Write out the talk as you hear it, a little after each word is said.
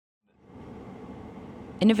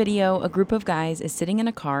In a video, a group of guys is sitting in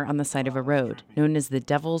a car on the side of a road known as the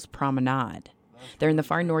Devil's Promenade. They're in the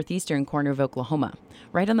far northeastern corner of Oklahoma,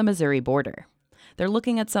 right on the Missouri border. They're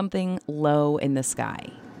looking at something low in the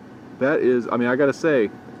sky. That is, I gotta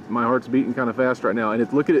say, my heart's beating kind of fast right now.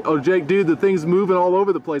 And look at it. Oh, Jake, dude, the thing's moving all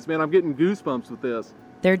over the place, man. I'm getting goosebumps with this.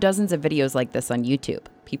 There are dozens of videos like this on YouTube.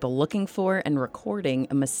 People looking for and recording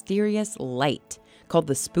a mysterious light called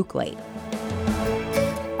the Spooklight.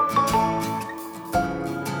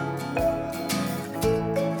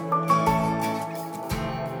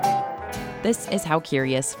 This is How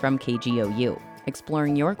Curious from KGOU,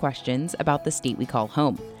 exploring your questions about the state we call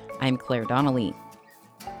home. I'm Claire Donnelly.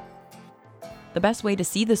 The best way to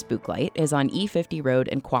see the Spooklight is on E50 Road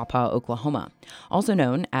in Quapaw, Oklahoma, also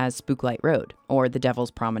known as Spooklight Road, or the Devil's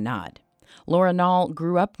Promenade. Lora Nall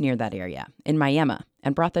grew up near that area, in Miami,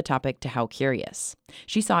 and brought the topic to How Curious.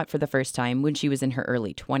 She saw it for the first time when she was in her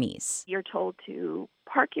early 20s. You're told to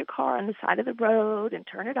park your car on the side of the road and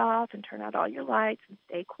turn it off and turn out all your lights and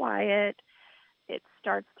stay quiet. It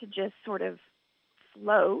starts to just sort of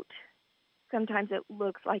float. Sometimes it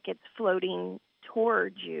looks like it's floating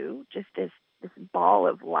towards you, just this ball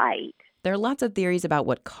of light. There are lots of theories about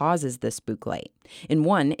what causes the spooklight. In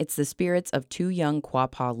one, it's the spirits of two young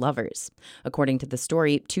Quapaw lovers. According to the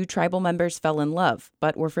story, two tribal members fell in love,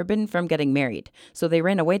 but were forbidden from getting married, so they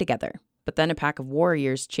ran away together. But then a pack of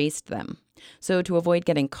warriors chased them. So to avoid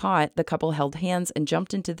getting caught, the couple held hands and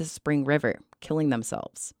jumped into the spring river, killing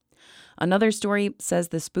themselves. Another story says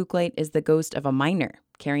the spooklight is the ghost of a miner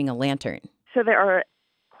carrying a lantern. So there are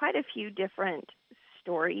quite a few different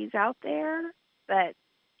stories out there, but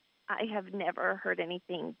I have never heard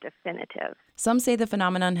anything definitive. Some say the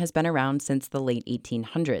phenomenon has been around since the late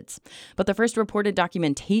 1800s, but the first reported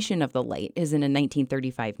documentation of the light is in a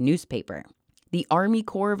 1935 newspaper. The Army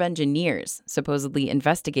Corps of Engineers supposedly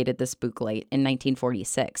investigated the spooklight in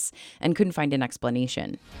 1946 and couldn't find an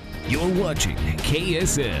explanation. You're watching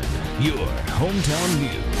KSN, your hometown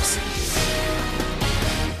news.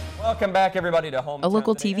 Welcome back, everybody, to Hometown. A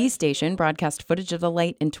local TV station broadcast footage of the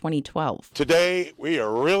light in 2012. Today, we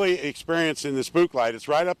are really experiencing the spooklight. It's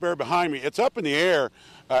right up there behind me. It's up in the air.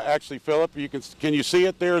 Actually, Philip, can you see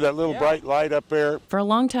it there, that little bright light up there? For a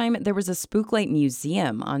long time, there was a Spooklight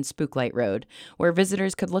Museum on Spooklight Road where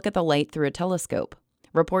visitors could look at the light through a telescope.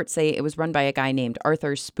 Reports say it was run by a guy named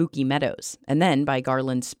Arthur Spooky Meadows, and then by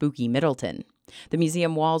Garland Spooky Middleton. The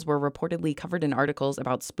museum walls were reportedly covered in articles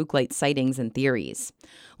about spooklight sightings and theories.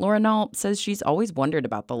 Lora Nall says she's always wondered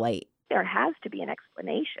about the light. There has to be an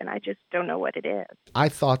explanation. I just don't know what it is. I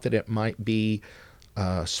thought that it might be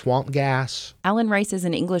swamp gas. Alan Rice is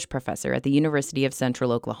an English professor at the University of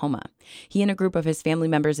Central Oklahoma. He and a group of his family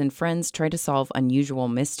members and friends try to solve unusual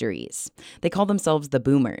mysteries. They call themselves the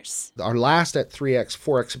Boomers. Our last at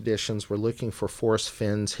 3X4 expeditions were looking for Forrest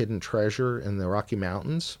Finn's hidden treasure in the Rocky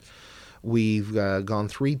Mountains. We've gone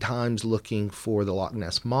 3 times looking for the Loch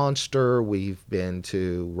Ness Monster. We've been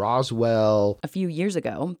to Roswell. A few years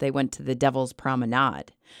ago, they went to the Devil's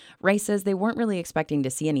Promenade. Rice says they weren't really expecting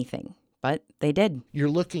to see anything, but they did.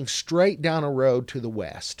 You're looking straight down a road to the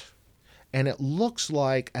west, and it looks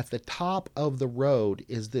like at the top of the road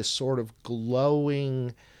is this sort of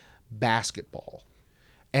glowing basketball.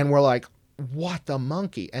 And we're like, what the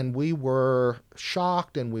monkey? And we were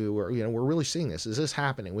shocked, and we're really seeing this. Is this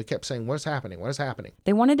happening? We kept saying, what's happening? What is happening?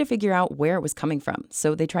 They wanted to figure out where it was coming from,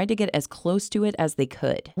 so they tried to get as close to it as they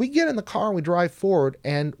could. We get in the car and we drive forward,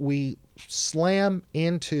 and we slam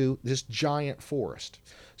into this giant forest.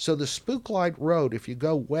 So the Spooklight Road, if you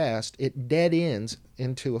go west, it dead ends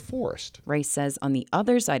into a forest. Rice says on the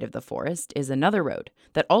other side of the forest is another road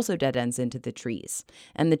that also dead ends into the trees.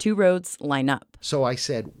 And the two roads line up. So I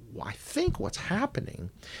said, well, I think what's happening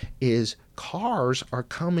is cars are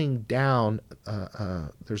coming down.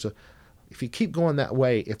 If you keep going that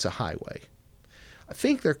way, it's a highway. I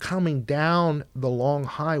think they're coming down the long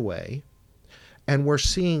highway, and we're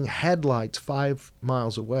seeing headlights 5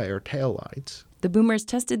 miles away, or taillights. The Boomers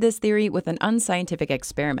tested this theory with an unscientific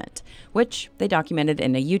experiment, which they documented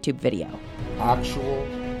in a YouTube video. Actual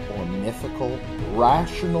or mythical,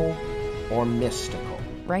 rational or mystical.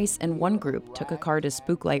 Rice and one group took a car to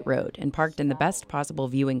Spooklight Road and parked in the best possible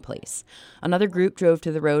viewing place. Another group drove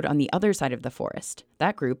to the road on the other side of the forest.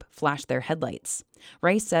 That group flashed their headlights.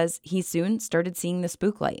 Rice says he soon started seeing the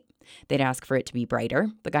spooklight. They'd ask for it to be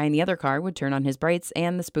brighter. The guy in the other car would turn on his brights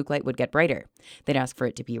and the spooklight would get brighter. They'd ask for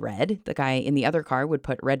it to be red. The guy in the other car would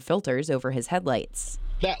put red filters over his headlights.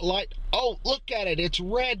 That light, oh, look at it. It's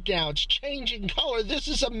red now. It's changing color. This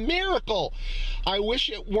is a miracle. I wish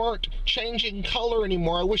it weren't changing color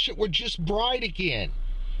anymore. I wish it were just bright again.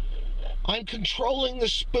 I'm controlling the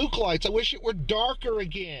spook lights. I wish it were darker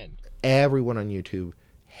again. Everyone on YouTube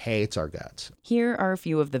hates our guts. Here are a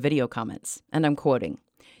few of the video comments, and I'm quoting.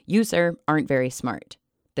 "You, sir, aren't very smart.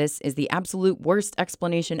 This is the absolute worst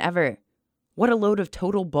explanation ever. What a load of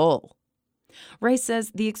total bull." Rice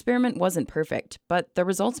says the experiment wasn't perfect, but the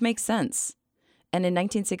results make sense. And in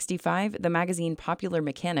 1965, the magazine Popular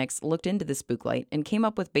Mechanics looked into the spooklight and came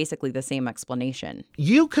up with basically the same explanation.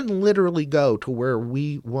 You can literally go to where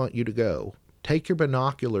we want you to go. Take your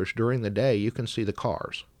binoculars during the day, you can see the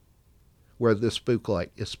cars where the spooklight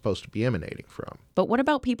is supposed to be emanating from. But what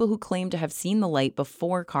about people who claim to have seen the light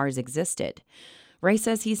before cars existed? Rice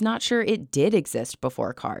says he's not sure it did exist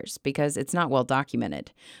before cars because it's not well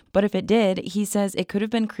documented. But if it did, he says it could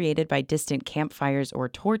have been created by distant campfires or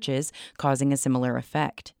torches, causing a similar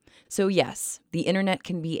effect. So yes, the internet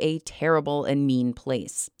can be a terrible and mean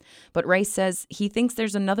place. But Rice says he thinks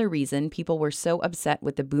there's another reason people were so upset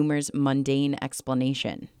with the boomers' mundane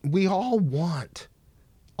explanation. We all want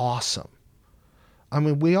awesome. I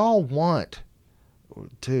mean, we all want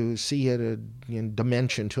to see a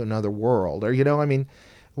dimension to another world. Or,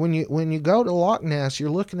 when you go to Loch Ness, you're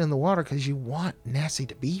looking in the water because you want Nessie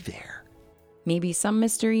to be there. Maybe some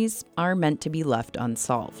mysteries are meant to be left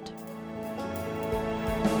unsolved.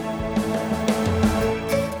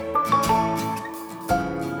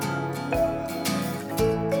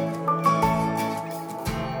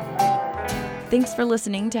 Thanks for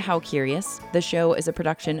listening to How Curious. The show is a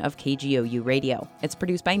production of KGOU Radio. It's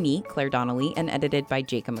produced by me, Claire Donnelly, and edited by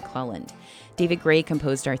Jacob McClelland. David Gray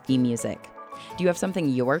composed our theme music. Do you have something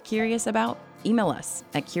you're curious about? Email us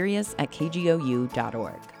at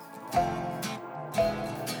curious@kgou.org.